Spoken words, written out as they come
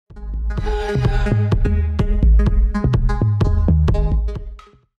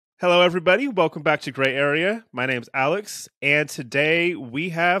Hello, everybody. Welcome back to Gray Area. My name's Alex, and today we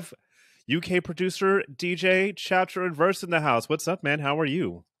have UK producer DJ Chapter and Verse in the house. What's up, man? How are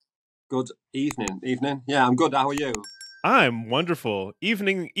you? Good evening. Yeah, I'm good. How are you? I'm wonderful.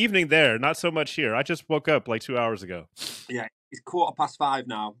 Evening there. Not so much here. I just woke up like 2 hours ago. Yeah, it's 5:15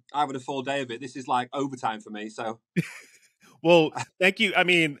 now. I've had a full day of it. This is like overtime for me. So, well, thank you. I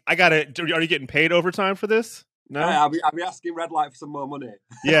mean, Are you getting paid overtime for this? No, I'll be asking Red Light for some more money.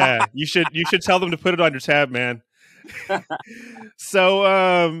 Yeah, you should tell them to put it on your tab, man.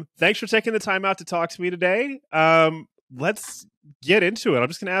 So, thanks for taking the time out to talk to me today. Let's get into it. I'm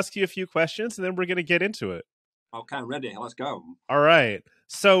just going to ask you a few questions, and then we're going to get into it. Okay, I'm ready. Let's go. All right.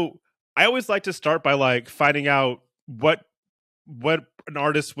 So, I always like to start by like finding out what an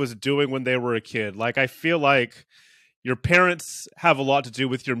artist was doing when they were a kid. Like, I feel like your parents have a lot to do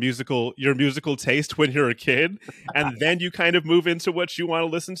with your musical taste when you're a kid, and then you kind of move into what you want to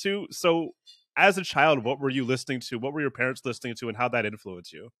listen to. So, as a child, what were you listening to? What were your parents listening to, and how that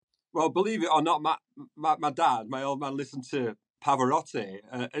influenced you? Well, believe it or not, my dad, my old man, listened to Pavarotti,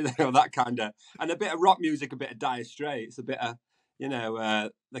 that kind of, and a bit of rock music, a bit of Dire Straits, a bit of,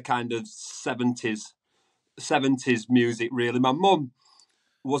 the kind of 70s music, really. My mum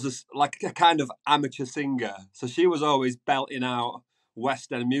was like a kind of amateur singer, so she was always belting out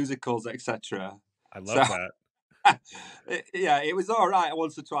West End musicals, etc. I love that. Yeah, it was all right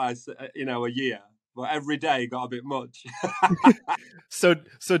once or twice, a year, but every day got a bit much. So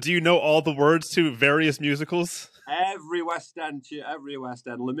do you know all the words to various musicals? Every West End,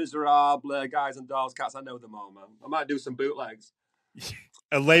 Les Miserables, Guys and Dolls, Cats, I know them all, man. I might do some bootlegs.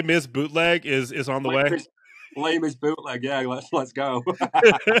 A Les Mis bootleg is on the way. Les Mis bootleg, yeah. Let's go.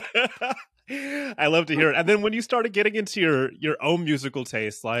 I love to hear it. And then when you started getting into your own musical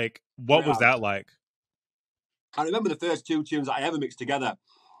taste, like what was that like? I remember the first two tunes that I ever mixed together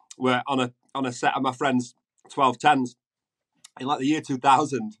were on a set of my friends' 1210s in like the year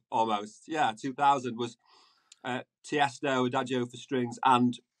 2000 almost. Yeah, 2000 was Tiesto, Adagio for strings,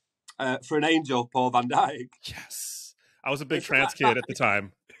 and For an Angel, Paul Van Dyke. Yes, I was a big trance kid at the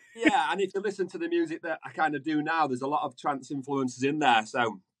time. Yeah, and if you listen to the music that I kind of do now, there's a lot of trance influences in there.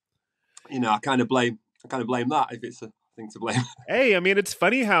 So, I kind of blame that if it's a thing to blame. Hey, I mean, it's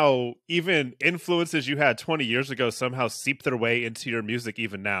funny how even influences you had 20 years ago somehow seep their way into your music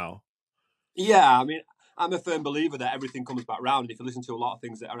even now. Yeah, I mean, I'm a firm believer that everything comes back round. If you listen to a lot of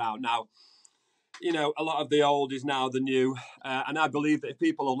things that are out now, a lot of the old is now the new. And I believe that if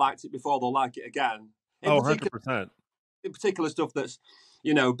people have liked it before, they'll like it again. 100%. In particular stuff that's,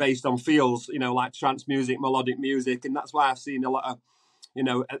 based on feels, like trance music, melodic music. And that's why I've seen a lot of,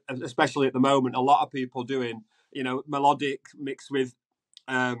 especially at the moment, a lot of people doing, melodic mixed with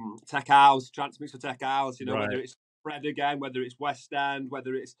tech house, trance mixed with tech house, right. Whether it's Fred again, whether it's West End,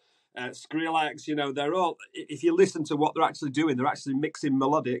 whether it's Skrillex, they're all, if you listen to what they're actually doing, they're actually mixing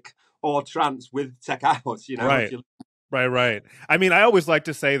melodic or trance with tech house, Right. Right. I mean, I always like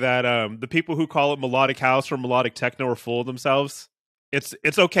to say that the people who call it melodic house or melodic techno are full of themselves.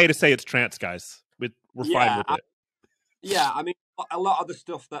 It's okay to say it's trance, guys. We're fine with it. Yeah, I mean, a lot of the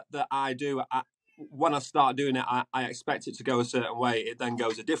stuff that I do, when I start doing it, I expect it to go a certain way. It then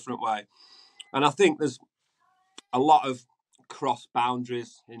goes a different way. And I think there's a lot of cross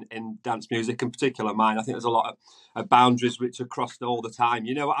boundaries in dance music, in particular mine. I think there's a lot of boundaries which are crossed all the time.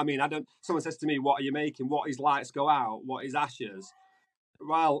 You know what I mean? Someone says to me, what are you making? What is Lights Go Out? What is Ashes?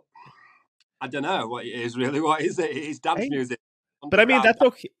 Well, I don't know what it is really. What is it? It's dance music. But I mean, that's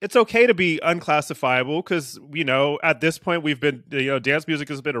okay. It's okay to be unclassifiable because, at this point we've been, dance music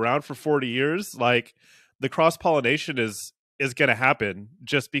has been around for 40 years. Like the cross pollination is going to happen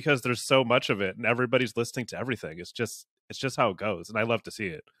just because there's so much of it and everybody's listening to everything. It's just how it goes. And I love to see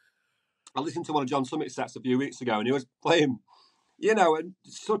it. I listened to one of John Summit's sets a few weeks ago and he was playing,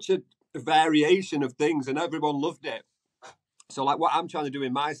 such a variation of things and everyone loved it. So like what I'm trying to do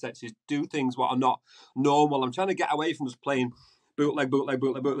in my sets is do things what are not normal. I'm trying to get away from just playing bootleg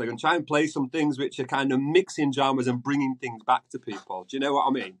and try and play some things which are kind of mixing genres and bringing things back to people. Do you know what I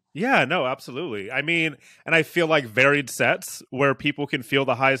mean? Yeah, no, absolutely. I mean, and I feel like varied sets where people can feel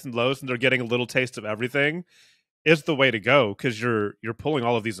the highs and lows and they're getting a little taste of everything is the way to go because you're pulling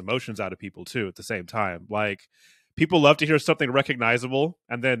all of these emotions out of people too at the same time. Like people love to hear something recognizable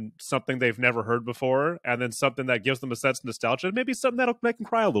and then something they've never heard before and then something that gives them a sense of nostalgia, maybe something that'll make them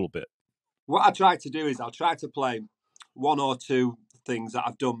cry a little bit. What I try to do is I'll try to play one or two things that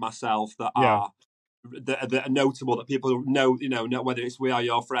I've done myself that are notable, that people know, whether it's We Are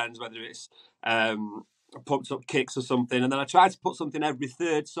Your Friends, whether it's pumped up kicks or something, and then I try to put something every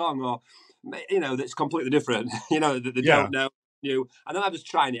third song, or that's completely different. That they Yeah. don't know new, and then I'm just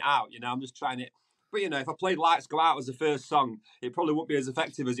trying it out. I'm just trying it. But if I played "Lights Go Out" as the first song, it probably wouldn't be as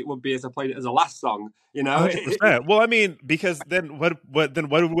effective as it would be as I played it as a last song. 100%. Well, I mean, because then what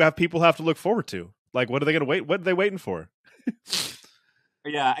do we have people have to look forward to? Like, what are they going to wait? What are they waiting for?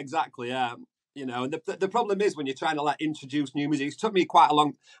 Yeah, exactly. Yeah. And the problem is when you're trying to introduce new music, it's took me quite a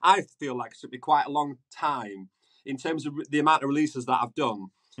long. I feel like it took me quite a long time in terms of the amount of releases that I've done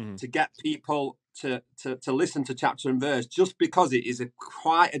to get people to listen to Chapter and Verse, just because it is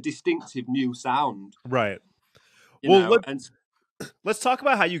quite a distinctive new sound. Right. Let's talk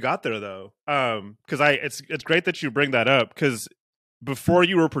about how you got there, though, because it's great that you bring that up, because before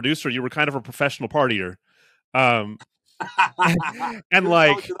you were a producer, you were kind of a professional partier, and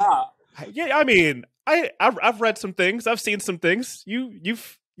like, yeah, I mean, I've read some things, I've seen some things. You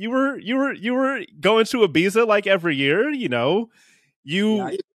were going to Ibiza like every year,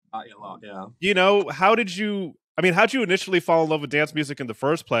 How did you? I mean, how did you initially fall in love with dance music in the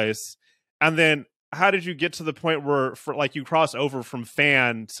first place, and then how did you get to the point where, you cross over from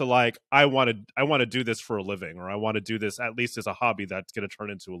fan to I want to do this for a living, or I want to do this at least as a hobby that's going to turn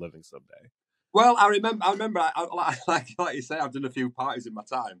into a living someday? Well, I remember, like you say, I've done a few parties in my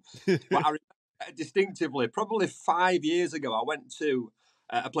time, but I remember distinctively, probably 5 years ago, I went to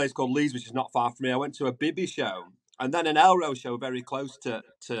a place called Leeds, which is not far from me. I went to a Bibby show, and then an Elro show very close to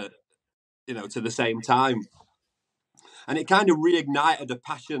the same time. And it kind of reignited a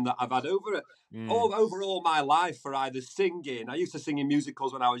passion that I've had over all my life for either singing. I used to sing in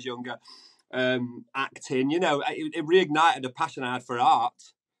musicals when I was younger, acting. It reignited a passion I had for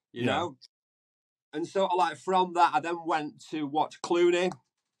art. You know, and so from that, I then went to watch Clooney,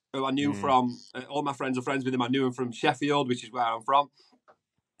 who I knew from all my friends are friends with him. I knew him from Sheffield, which is where I'm from.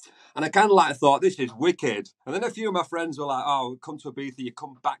 And I kind of thought, this is wicked. And then a few of my friends were like, oh, come to Ibiza, you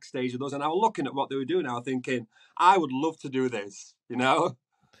come backstage with us. And I was looking at what they were doing. I was thinking, I would love to do this,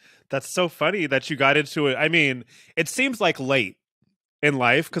 That's so funny that you got into it. I mean, it seems like late in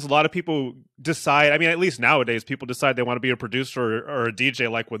life, because a lot of people decide, I mean, at least nowadays, people decide they want to be a producer or a DJ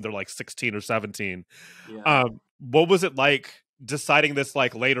when they're 16 or 17. Yeah. What was it like deciding this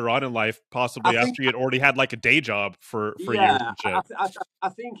later on in life, possibly after you had already had a day job for years and shit? I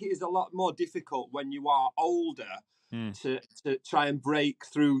think it is a lot more difficult when you are older to try and break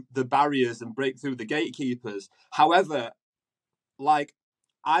through the barriers and break through the gatekeepers. However,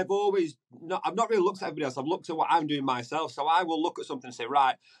 I've not really looked at everybody else. I've looked at what I'm doing myself. So I will look at something and say,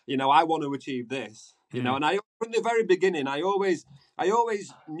 right, I want to achieve this, and from the very beginning, I always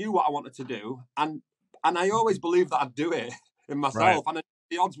knew what I wanted to do, and I always believed that I'd do it in myself. Right. And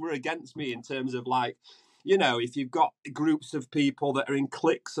the odds were against me in terms of if you've got groups of people that are in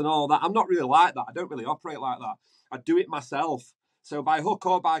cliques and all that. I'm not really like that. I don't really operate like that. I do it myself. So by hook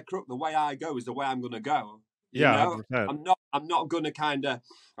or by crook, the way I go is the way I'm going to go. I'm not going to kind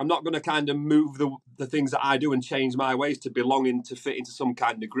of move the things that I do and change my ways to belong to fit into some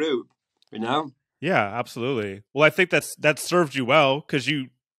kind of group. Yeah, absolutely. Well, I think that served you well, because you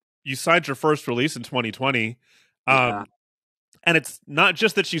signed your first release in 2020. And it's not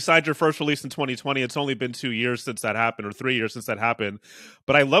just that you signed your first release in 2020. It's only been 2 years since that happened, or 3 years since that happened.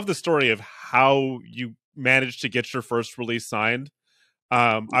 But I love the story of how you managed to get your first release signed.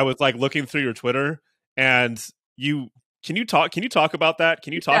 I was looking through your Twitter, and can you talk about that?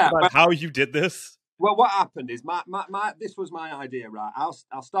 Can you talk about how you did this? Well, what happened is this was my idea, right?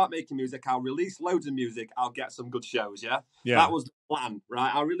 I'll start making music. I'll release loads of music. I'll get some good shows. Yeah. That was the plan,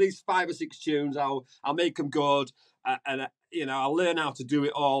 right? I'll release 5 or 6 tunes. I'll make them good, and I'll learn how to do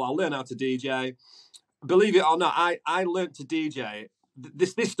it all. I'll learn how to DJ. Believe it or not, I learned to DJ.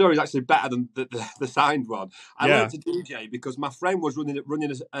 This story is actually better than the signed one. I learned to DJ because my friend was running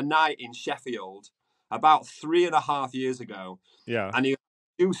a night in Sheffield about 3.5 years ago. Yeah. And he was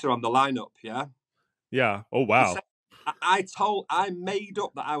a producer on the lineup. Yeah. Yeah. Oh, wow. I made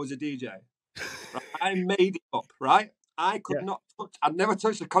up that I was a DJ. Right? I made it up, right? I could not touch, I'd never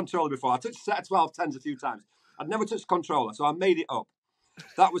touched a controller before. I touched a set of 12 tens a few times. I'd never touched a controller, so I made it up.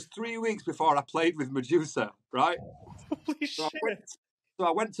 That was 3 weeks before I played with Medusa, right? Holy shit. So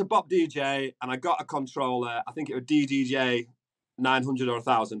I went to Bob DJ and I got a controller. I think it was DDJ 900 or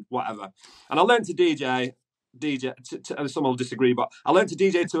 1000, whatever. And I learned to DJ. Some will disagree, but I learned to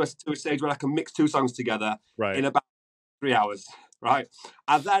DJ to a stage where I can mix 2 songs together in about 3 hours, right?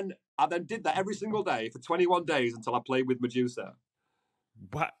 I then did that every single day for 21 days until I played with Medusa.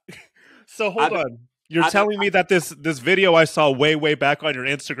 What? So hold on. You're telling me that this video I saw way back on your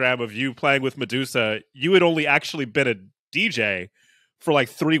Instagram of you playing with Medusa, you had only actually been a DJ for like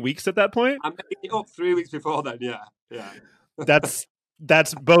 3 weeks at that point. I made it up 3 weeks before then. Yeah.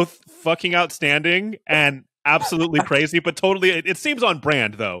 That's both fucking outstanding and absolutely crazy, but totally it seems on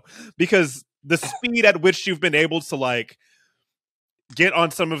brand though, because the speed at which you've been able to like get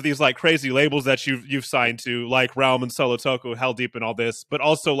on some of these like crazy labels that you've signed to, like Realm and Solo Toko, Hell Deep and all this, but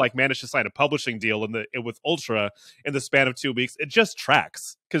also like managed to sign a publishing deal with Ultra in the span of 2 weeks. It just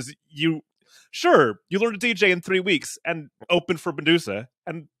tracks because you learned to DJ in 3 weeks and opened for Medusa,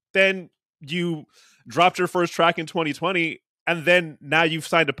 and then you dropped your first track in 2020, and then now you've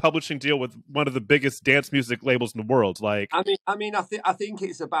signed a publishing deal with one of the biggest dance music labels in the world. Like, I think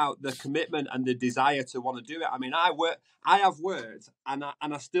it's about the commitment and the desire to want to do it. I mean, I have worked, and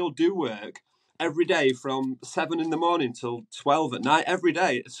I still do work every day from 7 in the morning till 12 at night. Every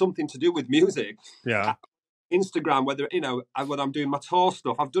day, it's something to do with music. Yeah. Instagram, whether when I'm doing my tour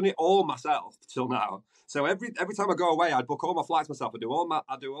stuff, I've done it all myself till now. So every time I go away, I book all my flights myself. I do all my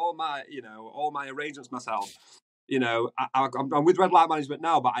all my arrangements myself. I'm with Red Light Management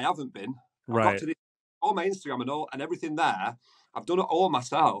now, but I haven't been. Right. I've got to all my Instagram and everything there. I've done it all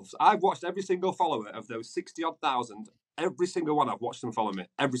myself. I've watched every single follower of those 60-odd thousand. Every single one, I've watched them follow me.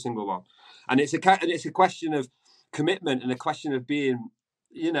 Every single one, and it's a question of commitment and a question of being.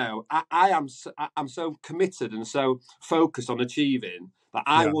 I'm so committed and so focused on achieving that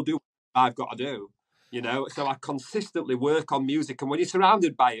I will do what I've got to do. So I consistently work on music, and when you're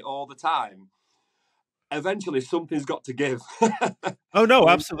surrounded by it all the time, eventually something's got to give. Oh no,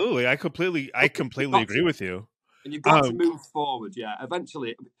 absolutely. I completely agree with you. And you've got to move forward. Yeah,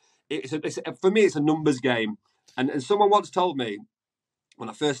 eventually, for me, it's a numbers game. And someone once told me when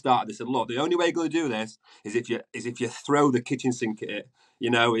I first started, they said, "Look, the only way you're going to do this is if you throw the kitchen sink at it.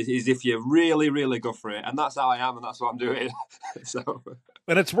 Is if you really, really go for it." And that's how I am, and that's what I'm doing. So,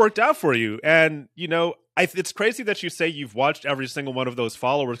 and it's worked out for you. And it's crazy that you say you've watched every single one of those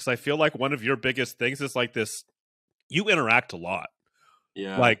followers, because I feel like one of your biggest things is like this: you interact a lot.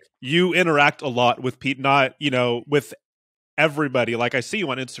 Yeah, like you interact a lot with people, not with everybody. Like I see you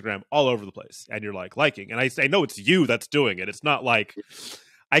on Instagram all over the place, and you're like liking, and I know it's you that's doing it. It's not like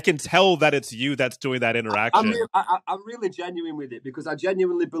I can tell that it's you that's doing that interaction. I'm really genuine with it, because I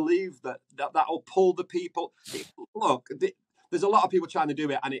genuinely believe that'll pull the people. Look, there's a lot of people trying to do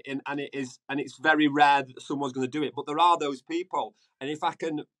it, and it's very rare that someone's going to do it. But there are those people, and if I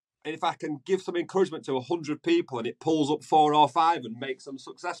can give some encouragement to 100 people and it pulls up 4 or 5 and makes them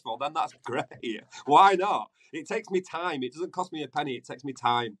successful, then that's great. Why not? It takes me time. It doesn't cost me a penny. It takes me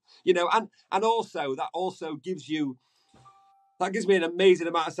time. And also that gives me an amazing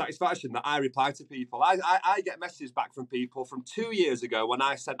amount of satisfaction that I reply to people. I get messages back from people from 2 years ago when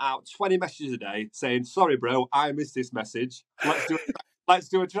I sent out 20 messages a day saying, "Sorry, bro, I missed this message. Let's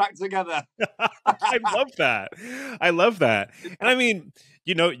do a track together." I love that. And I mean,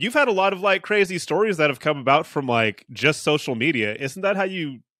 you've had a lot of like crazy stories that have come about from like just social media. Isn't that how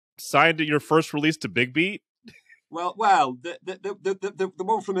you signed your first release to Big Beat? Well, the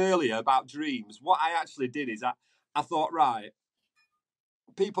one from earlier about dreams, what I actually did is I thought, right,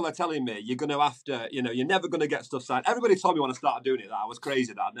 people are telling me you're going to have to, you're never going to get stuff signed. Everybody told me when I started doing it that I was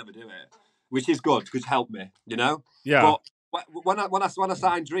crazy, that I'd never do it, which is good because it helped me, Yeah. But when I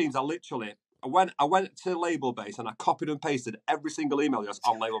signed Dreams, I went to Label Base and I copied and pasted every single email just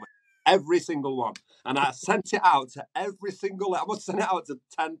on Label Base, every single one, and I sent it out to every single. I must send it out to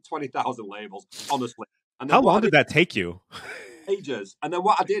 10, 20,000 labels, honestly. And then how long did that take you? Ages. And then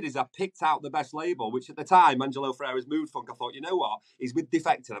what I did is I picked out the best label, which at the time, Angelo Ferrera's Mood Funk. I thought, you know what, he's with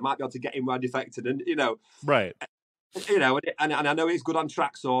Defected. I might be able to get him where Defected, and right. And I know he's good on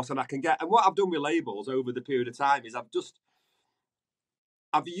Track Source, and I can get. And what I've done with labels over the period of time is I've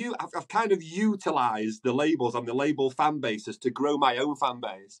kind of utilized the labels and the label fan bases to grow my own fan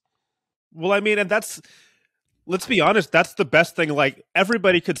base. Well, I mean, and let's be honest, that's the best thing. Like,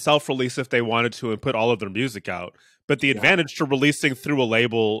 everybody could self-release if they wanted to and put all of their music out. But the advantage to releasing through a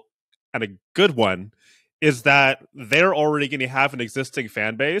label, and a good one, is that they're already going to have an existing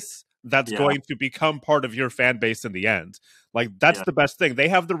fan base that's going to become part of your fan base in the end. Like, that's the best thing. They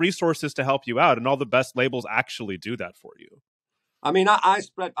have the resources to help you out, and all the best labels actually do that for you. I mean, I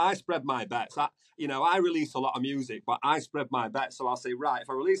spread my bets. I release a lot of music, but I spread my bets. So I'll say, right, if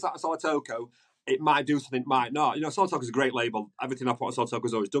I release that on Solotoko, it might do something, it might not. Solotoko's a great label. Everything I've put on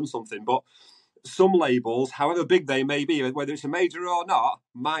Solotoko's always done something. But some labels, however big they may be, whether it's a major or not,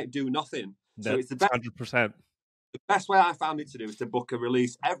 might do nothing. So it's the best. 100%. The best way I found it to do is to book a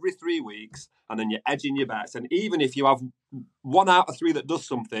release every 3 weeks, and then you're edging your bets. And even if you have 1 out of 3 that does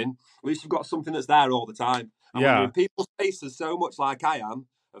something, at least you've got something that's there all the time. And when you're in people's faces so much like I am,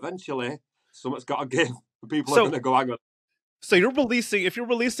 eventually something's got to give. People are going to go, hang on. So if you're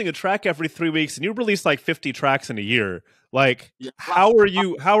releasing a track every 3 weeks and you release like 50 tracks in a year, like Yeah, how are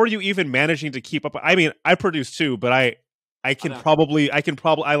you even managing to keep up? I mean, I produce too, but I can probably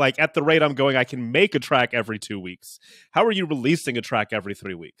I like at the rate I'm going, I can make a track every 2 weeks. How are you releasing a track every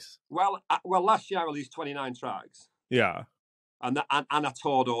 3 weeks? well, last year I released 29 tracks, Yeah. and I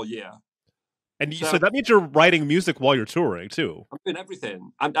toured all year. And so that means you're writing music while you're touring too. I'm doing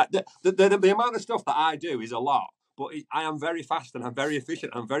everything, and the amount of stuff that I do is a lot. But I am very fast and I'm very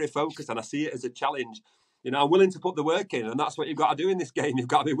efficient. I'm very focused, and I see it as a challenge. I'm willing to put the work in, and that's what you've got to do in this game. You've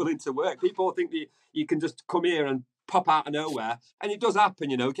got to be willing to work. People think that you can just come here and pop out of nowhere, and it does happen.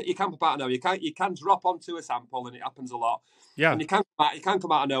 You can pop out of nowhere. You can drop onto a sample, and it happens a lot. Yeah, and you can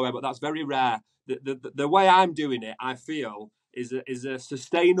come out of nowhere, but that's very rare. The way I'm doing it, I feel, is a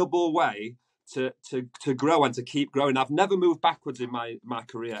sustainable way to grow and to keep growing. I've never moved backwards in my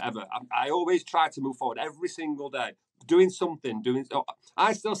career ever. I always try to move forward every single day, doing something.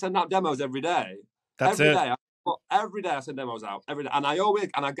 I still send out demos every day. That's every it. day. Every day I send demos out. Every day, and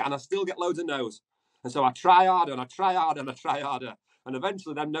I still get loads of no's. And so I try harder and I try harder and I try harder, and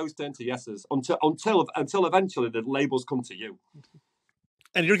eventually them no's turn to yeses until eventually the labels come to you.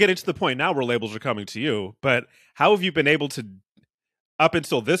 And you're getting to the point now where labels are coming to you. But how have you been able to, up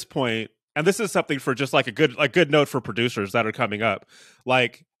until this point? And this is something for just like a good note for producers that are coming up.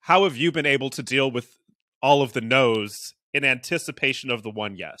 Like, how have you been able to deal with all of the no's in anticipation of the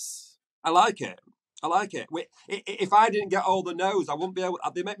one yes? I like it. If I didn't get all the no's, I wouldn't be able.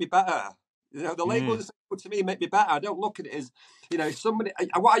 They make me better. The labels to me make me better. I don't look at it as, if somebody.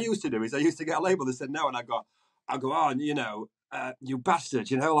 What I used to do is I used to get a label that said no, and I go on, you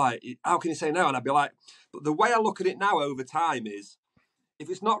bastard, like, how can you say no? And I'd be like, but the way I look at it now over time is, if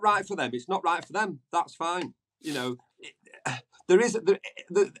it's not right for them, it's not right for them. That's fine. There is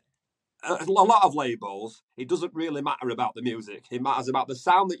a lot of labels. It doesn't really matter about the music. It matters about the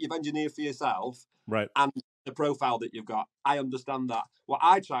sound that you've engineered for yourself, right, and the profile that you've got. I understand that. What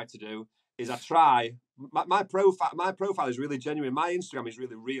I try to do is my profile is really genuine. My Instagram is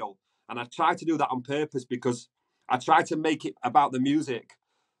really real, and I try to do that on purpose because I try to make it about the music.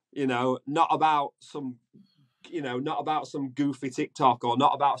 Not about some goofy TikTok, or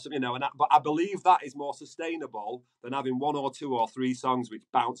not about some, but I believe that is more sustainable than having 1 or 2 or 3 songs which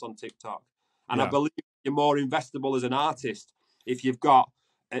bounce on TikTok. And I believe you're more investable as an artist if you've got,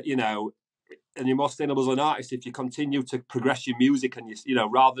 and you're more sustainable as an artist if you continue to progress your music, and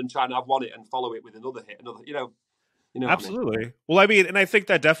rather than trying to have one hit and follow it with another hit, absolutely. I mean? Well, I mean, and I think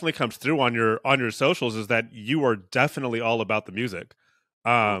that definitely comes through on your socials, is that you are definitely all about the music.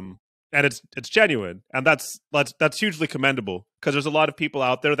 And it's genuine, and that's hugely commendable, because there's a lot of people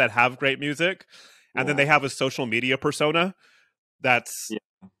out there that have great music, and then they have a social media persona that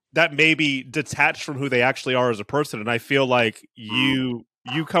may be detached from who they actually are as a person. And I feel like you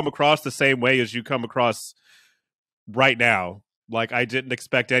come across the same way as you come across right now. Like, I didn't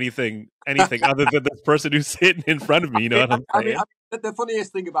expect anything other than this person who's sitting in front of me. You know what I'm saying? I mean, the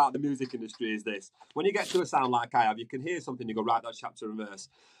funniest thing about the music industry is this: when you get to a sound like I have, you can hear something, you go, right, that's chapter and verse.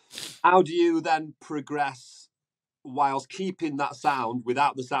 How do you then progress whilst keeping that sound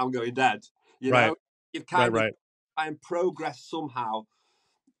without the sound going dead? You've kind of try and progress somehow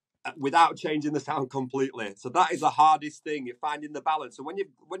without changing the sound completely. So that is the hardest thing, you're finding the balance. So when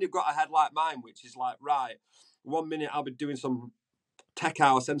you've got a head like mine, which is like, right, 1 minute I'll be doing some tech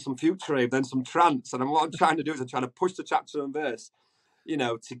house, then some future rave, then some trance, and what I'm trying to do is I'm trying to push the chapter and verse,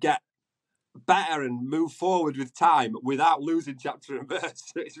 to get better and move forward with time without losing chapter and verse.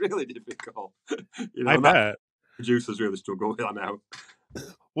 It's really difficult. I bet producers really struggle with that now.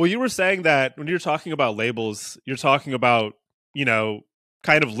 Well, you were saying that when you're talking about labels, you're talking about,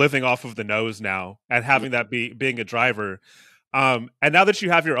 kind of living off of the nose now and having that being a driver. And now that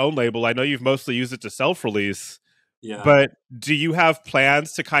you have your own label, I know you've mostly used it to self-release. Yeah. But do you have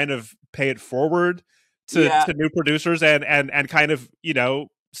plans to kind of pay it forward to new producers and kind of,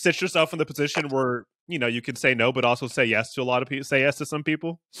 sit yourself in the position where, you can say no, but also say yes to a lot of people, say yes to some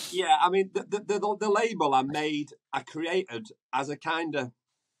people? Yeah, I mean, the label I created as a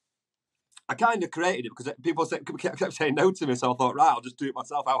I kind of created it because people kept saying no to me, so I thought, right, I'll just do it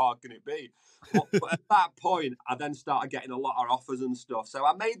myself. How hard can it be? But at that point, I then started getting a lot of offers and stuff. So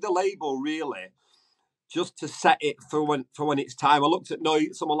I made the label really just to set it for when it's time. I looked at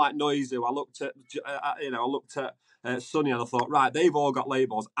someone like Noizu. I looked at Sunny, and I thought, right, they've all got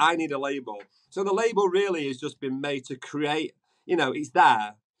labels. I need a label. So the label really has just been made to create. It's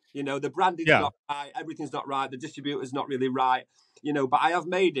there. The branding's not right. Everything's not right. The distributor's not really right. But I have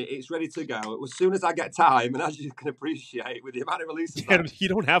made it. It's ready to go. As soon as I get time, and as you can appreciate, with the amount of releases, you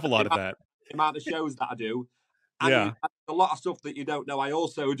don't have a lot of that. The amount of shows that I do, Yeah. a lot of stuff that you don't know I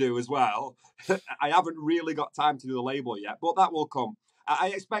also do as well. I haven't really got time to do the label yet, but that will come.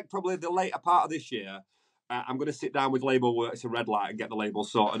 I expect probably the later part of this year. I'm going to sit down with Label Works and Red Light and get the label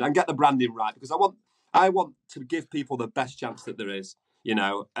sorted and get the branding right, because I want to give people the best chance that there is.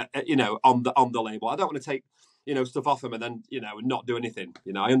 On the label. I don't want to take stuff off them and then and not do anything.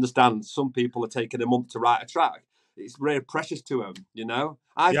 I understand some people are taking a month to write a track. It's very precious to them.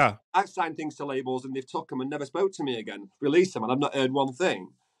 I've signed things to labels and they've took them and never spoke to me again. Release them and I've not heard one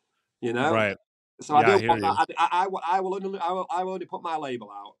thing. Right. So I don't want that. I will only put my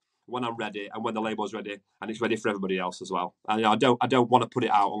label out when I'm ready and when the label's ready and it's ready for everybody else as well. And I don't want to put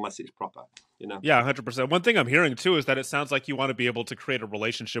it out unless it's proper. Yeah, 100%. One thing I'm hearing too is that it sounds like you want to be able to create a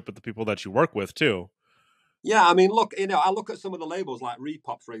relationship with the people that you work with too. Yeah, I mean, look, I look at some of the labels like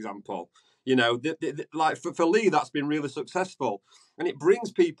Repop, for example. Like for Lee, that's been really successful, and it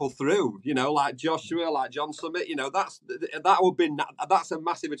brings people through. Like Joshua, like John Summit. That's a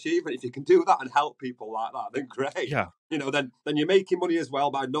massive achievement if you can do that and help people like that. Then great. Yeah. Then you're making money as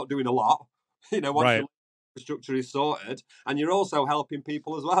well by not doing a lot. Once right. the structure is sorted, and you're also helping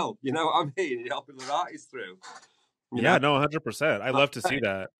people as well. You know what I mean? You're helping the artists through. No, 100%. I love to see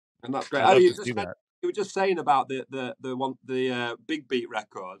that, and that's great. You were just saying about the Big Beat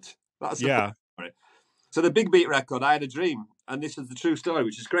record. That's a story. So the Big Beat record, I had a dream, and this is the true story,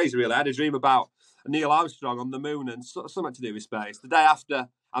 which is crazy, really. I had a dream about Neil Armstrong on the moon and something to do with space. The day after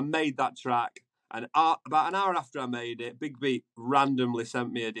I made that track, and about an hour after I made it, Big Beat randomly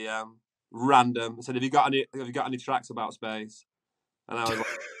sent me a DM, and said, "Have you got any tracks about space?" And I was like,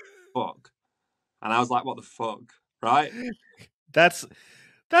 "Fuck," and I was like, "What the fuck?" Right? That's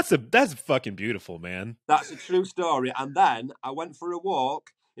fucking beautiful, man. That's a true story. And then I went for a walk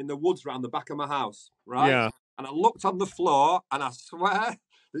in the woods around the back of my house, right? Yeah. And I looked on the floor, and I swear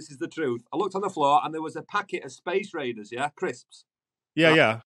this is the truth. I looked on the floor, and there was a packet of Space Raiders, crisps. Yeah, right?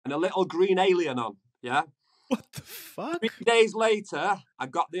 yeah. And a little green alien on, What the fuck? 3 days later, I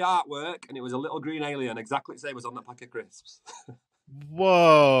got the artwork, and it was a little green alien, exactly the same as on the packet of crisps.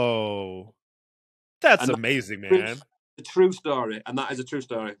 Whoa. That's amazing, man. A true story, and that is a true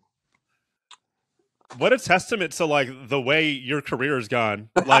story. What a testament to like the way your career has gone.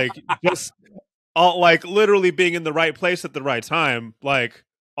 Like just all like literally being in the right place at the right time, like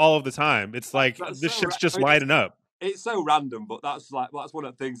all of the time. It's like this shit's just lining up. It's so random, but that's one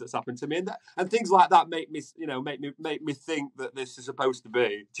of the things that's happened to me, and things like that make me think that this is supposed to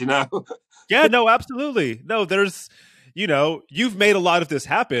be. Do you know? Yeah, no, absolutely. No, there's, you've made a lot of this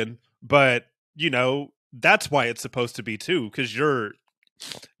happen, but that's why it's supposed to be too, because you're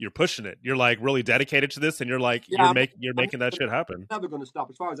pushing it. You're like really dedicated to this, and you're like you're making that shit happen. Never going to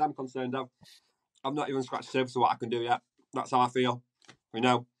stop. As far as I'm concerned, I've not even scratched the surface of what I can do yet. That's how I feel.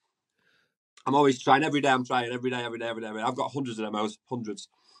 I'm always trying. Every day I'm trying. Every day. I've got hundreds of demos, hundreds.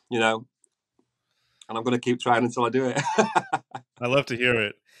 And I'm going to keep trying until I do it. I love to hear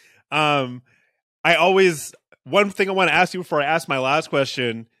it. One thing I want to ask you before I ask my last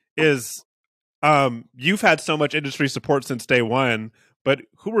question is, you've had so much industry support since day one, but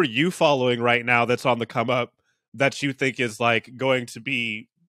who are you following right now that's on the come up that you think is like going to be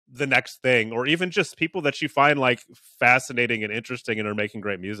the next thing, or even just people that you find like fascinating and interesting and are making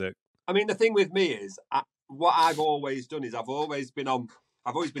great music? I mean, the thing with me is what I've always done is I've always been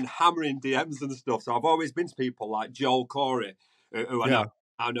hammering DMs and stuff. So I've always been to people like Joel Corey, who I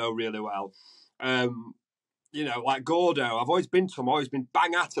know really well. Like Gordo, I've always been to him, always been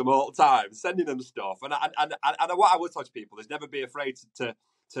bang at him all the time, sending them stuff. And what I would tell people is never be afraid to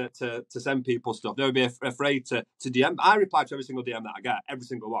send people stuff. Never be afraid to DM. I reply to every single DM that I get, every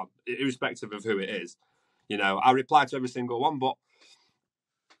single one, irrespective of who it is. I reply to every single one, but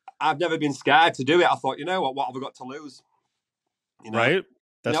I've never been scared to do it. I thought, what have I got to lose? Right?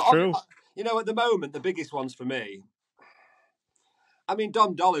 That's true. At the moment, the biggest ones for me, I mean,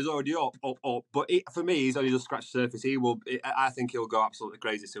 Dom Dollar's already up, but for me, he's only just scratched the surface. I think he'll go absolutely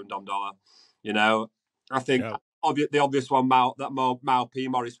crazy soon, Dom Dollar. I think the obvious one, Mal P,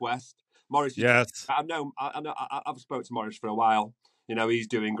 Morris West. Morris, yes, I've spoken to Morris for a while. He's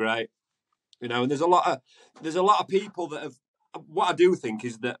doing great. And there's a lot of people that have. What I do think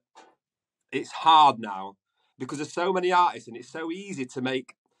is that it's hard now because there's so many artists, and it's so easy to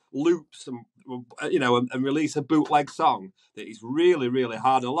make loops and release a bootleg song that it's really, really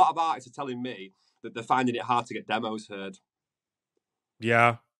hard. And a lot of artists are telling me that they're finding it hard to get demos heard.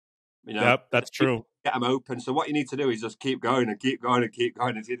 Yeah. Yep, that's true. Get them open. So what you need to do is just keep going and keep going and keep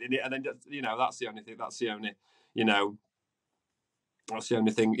going, and then just, that's the only thing. That's the only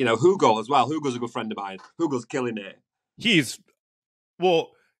thing. Hugo as well. Hugo's a good friend of mine. Hugo's killing it.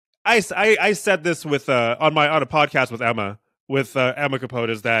 I said this with on a podcast with Emma Capote,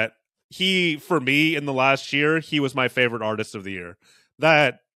 is that he, for me, in the last year, he was my favorite artist of the year.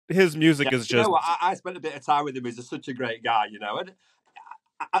 That his music Yeah, is you know just what? I spent a bit of time with him. He's such a great guy, you know. And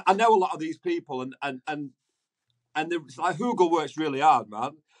I know a lot of these people, and like Hugel works really hard,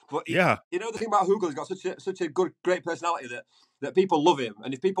 man. But yeah. you know the thing about Hugel, he's got such a good, great personality that people love him,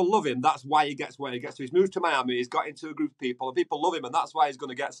 and if people love him, that's why he gets where he gets to. He's moved to Miami, he's got into a group of people, and people love him, and that's why he's going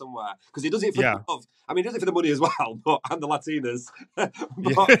to get somewhere because he does it for Yeah. the love. I mean, he does it for the money as well, but and the Latinas. but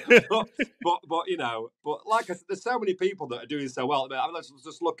you know, but like I said, there's so many people that are doing so well. I'm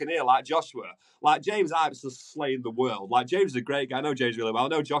just looking here, like Joshua, like James Ives is slaying the world. Like James is a great guy. I know James really well. I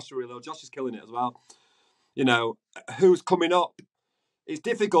know Joshua really well. Josh is killing it as well. You know, who's coming up? It's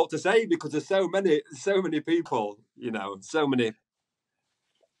difficult to say because there's so many people, you know, so many.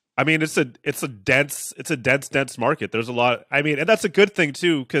 I mean, it's a dense market. There's a lot. I mean, and that's a good thing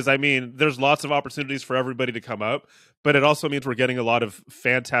too, because I mean, there's lots of opportunities for everybody to come up, but it also means we're getting a lot of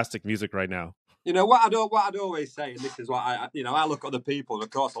fantastic music right now. You know what I'd always say, and this is what I look at other people, and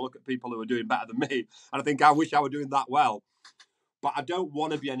of course I look at people who are doing better than me, and I think I wish I were doing that well, but I don't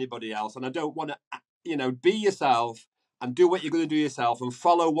want to be anybody else, and I don't want to, you know, be yourself and do what you're going to do yourself and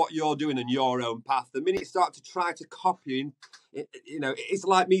follow what you're doing in your own path. The minute you start to try to copy, you know, it's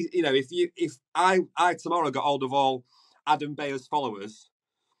like me, you know, if I tomorrow got hold of all Adam Bayer's followers,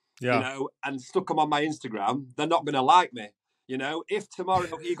 Yeah. you know, and stuck them on my Instagram, they're not going to like me. You know, if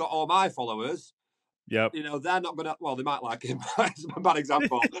tomorrow he got all my followers, yep, you know, they're not going to, well, they might like him. It's a bad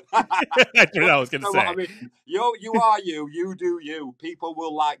example. I knew I was going to say. What I mean? You are you do you. People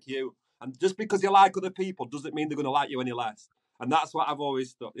will like you. And just because you like other people doesn't mean they're going to like you any less. And that's what I've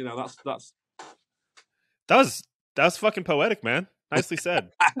always thought. You know, that's that was fucking poetic, man. Nicely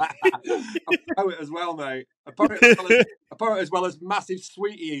said. a poet as well, mate. A poet as well as massive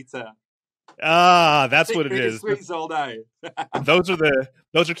sweetie eater. Ah, that's what it is. Sweets all day. those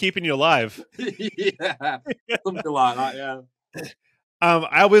are keeping you alive. Yeah, something like that. Yeah.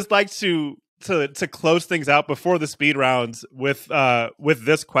 I always like to close things out before the speed rounds with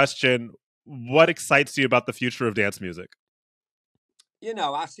this question: what excites you about the future of dance music? You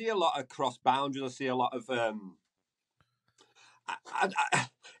know, I see a lot of cross boundaries. I see a lot of.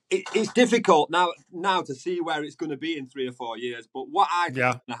 It's difficult now to see where it's going to be in 3 or 4 years. But what I think is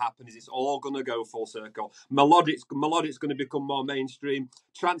going to happen is it's all going to go full circle. Melodics going to become more mainstream.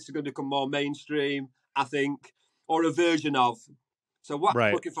 Trance is going to become more mainstream, I think, or a version of. So what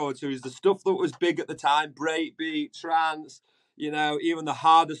I'm looking forward to is the stuff that was big at the time, breakbeat, trance, you know, even the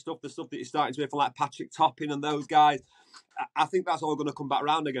harder stuff, the stuff that you're starting to hear from like Patrick Topping and those guys. I think that's all going to come back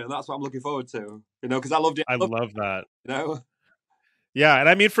around again, and that's what I'm looking forward to. You know, because I loved it. I love that. You know. Yeah, and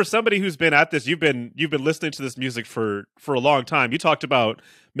I mean, for somebody who's been at this, you've been listening to this music for a long time. You talked about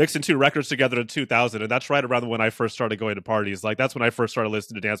mixing 2 records together in 2000, and that's right around when I first started going to parties. Like that's when I first started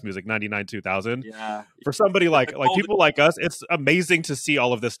listening to dance music, 99, 2000. Yeah. For somebody like people like us, it's amazing to see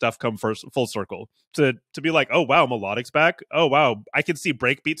all of this stuff come full circle. To be like, oh wow, melodics back. Oh wow, I can see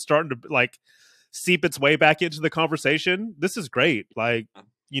breakbeat starting to like seep its way back into the conversation. This is great. Like,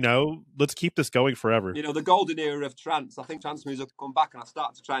 you know, let's keep this going forever. You know, the golden era of trance. I think trance music will come back, and I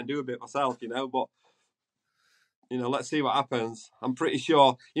start to try and do a bit myself. You know, but you know, let's see what happens. I'm pretty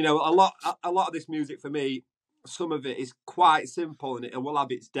sure. You know, a lot of this music for me, some of it is quite simple, and it will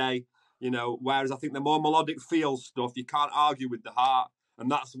have its day. You know, whereas I think the more melodic feel stuff, you can't argue with the heart, and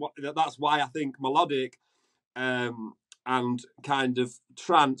that's why I think melodic and kind of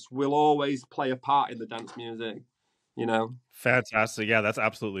trance will always play a part in the dance music. You know. Fantastic. Yeah, that's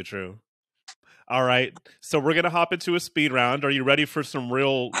absolutely true. All right. So we're going to hop into a speed round. Are you ready for some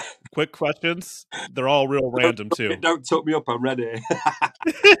real quick questions? They're all real random, too. Don't tuck me up. I'm ready.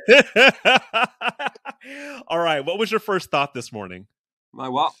 All right. What was your first thought this morning? My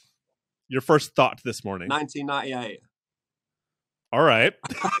what? Your first thought this morning. 1998. All right.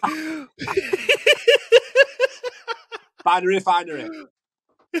 Finery.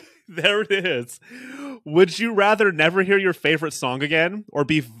 There it is. Would you rather never hear your favorite song again or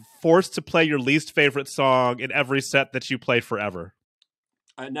be forced to play your least favorite song in every set that you play forever?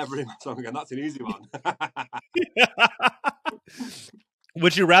 I never hear my song again. That's an easy one.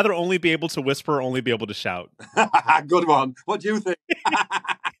 Would you rather only be able to whisper or only be able to shout? Good one. What do you think?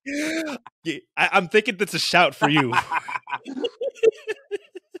 I'm thinking that's a shout for you.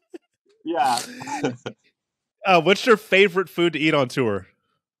 Yeah. What's your favorite food to eat on tour?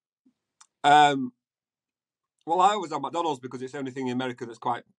 Well, I always have McDonald's because it's the only thing in America that's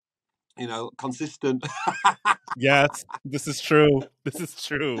quite, you know, consistent. Yes, this is true. This is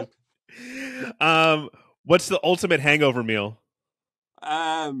true. What's the ultimate hangover meal?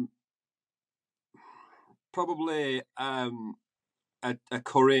 Probably a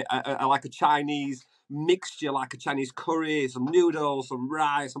curry, like a Chinese mixture, like a Chinese curry, some noodles, some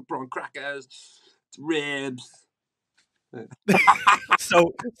rice, some prawn crackers, ribs.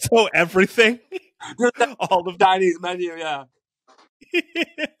 So everything, all of Chinese menu, yeah.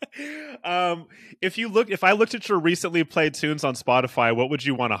 If I looked at your recently played tunes on Spotify, what would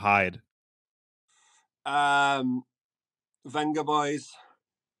you want to hide? Venga Boys.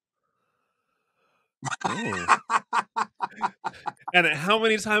 Oh. And how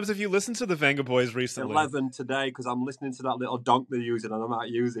many times have you listened to the Venga Boys recently? 11 today, because I'm listening to that little donk they're using, and I might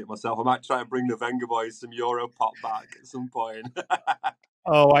use it myself. I might try and bring the Venga Boys some Euro pop back at some point.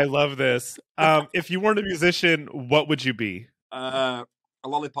 Oh, I love this. If you weren't a musician, what would you be? A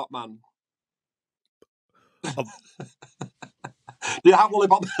lollipop man. Oh. Do you have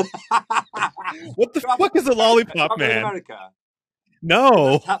lollipop? What the fuck is a lollipop man? In America?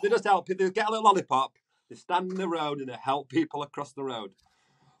 No. They just help. They get a little lollipop. They stand in the road and they help people across the road.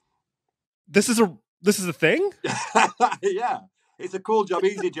 This is a thing? Yeah, it's a cool job,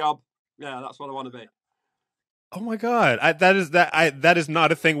 easy job. Yeah, that's what I want to be. Oh my god, that is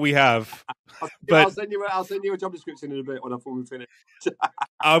not a thing we have. I'll send you a job description in a bit when we finish.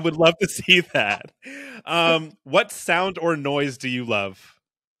 I would love to see that. What sound or noise do you love?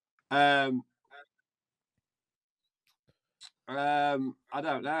 I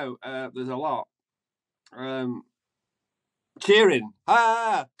don't know. There's a lot. Cheering.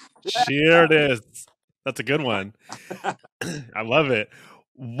 Ah, yeah. Cheer it is. That's a good one. I love it.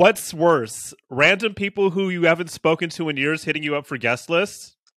 What's worse, random people who you haven't spoken to in years hitting you up for guest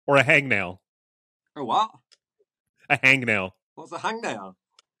lists, or a hangnail? A what? A hangnail. What's a hangnail?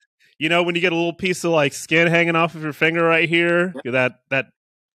 You know, when you get a little piece of like skin hanging off of your finger right here, yeah.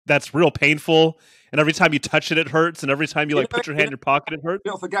 That's real painful. And every time you touch it, it hurts. And every time you put your hand in your pocket, it hurts.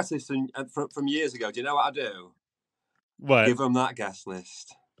 You don't forget this from years ago. Do you know what I do? What? Give them that guest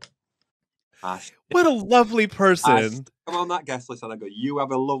list. What a lovely person. Come on that guest list and I go, you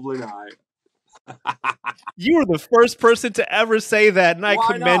have a lovely night. You were the first person to ever say that, and I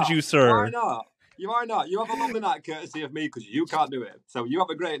commend you, sir. Why not? Why not? You have a lovely night courtesy of me because you can't do it. So you have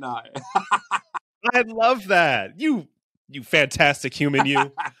a great night. I love that. You fantastic human,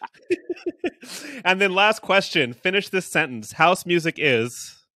 you. And then last question. Finish this sentence. House music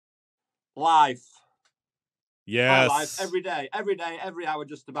is... life. Yes. My life, every day, every hour,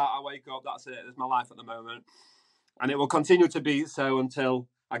 just about I wake up. That's it. It's my life at the moment. And it will continue to be so until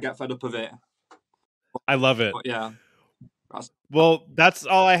I get fed up of it. I love it. But yeah. Well, that's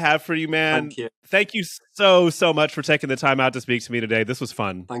all I have for you, man. Thank you. Thank you so much for taking the time out to speak to me today. This was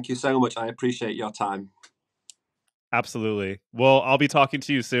fun. Thank you so much. I appreciate your time. Absolutely. Well, I'll be talking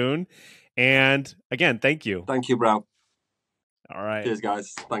to you soon. And again, thank you. Thank you, bro. All right. Cheers,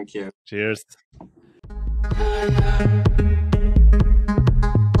 guys. Thank you. Cheers.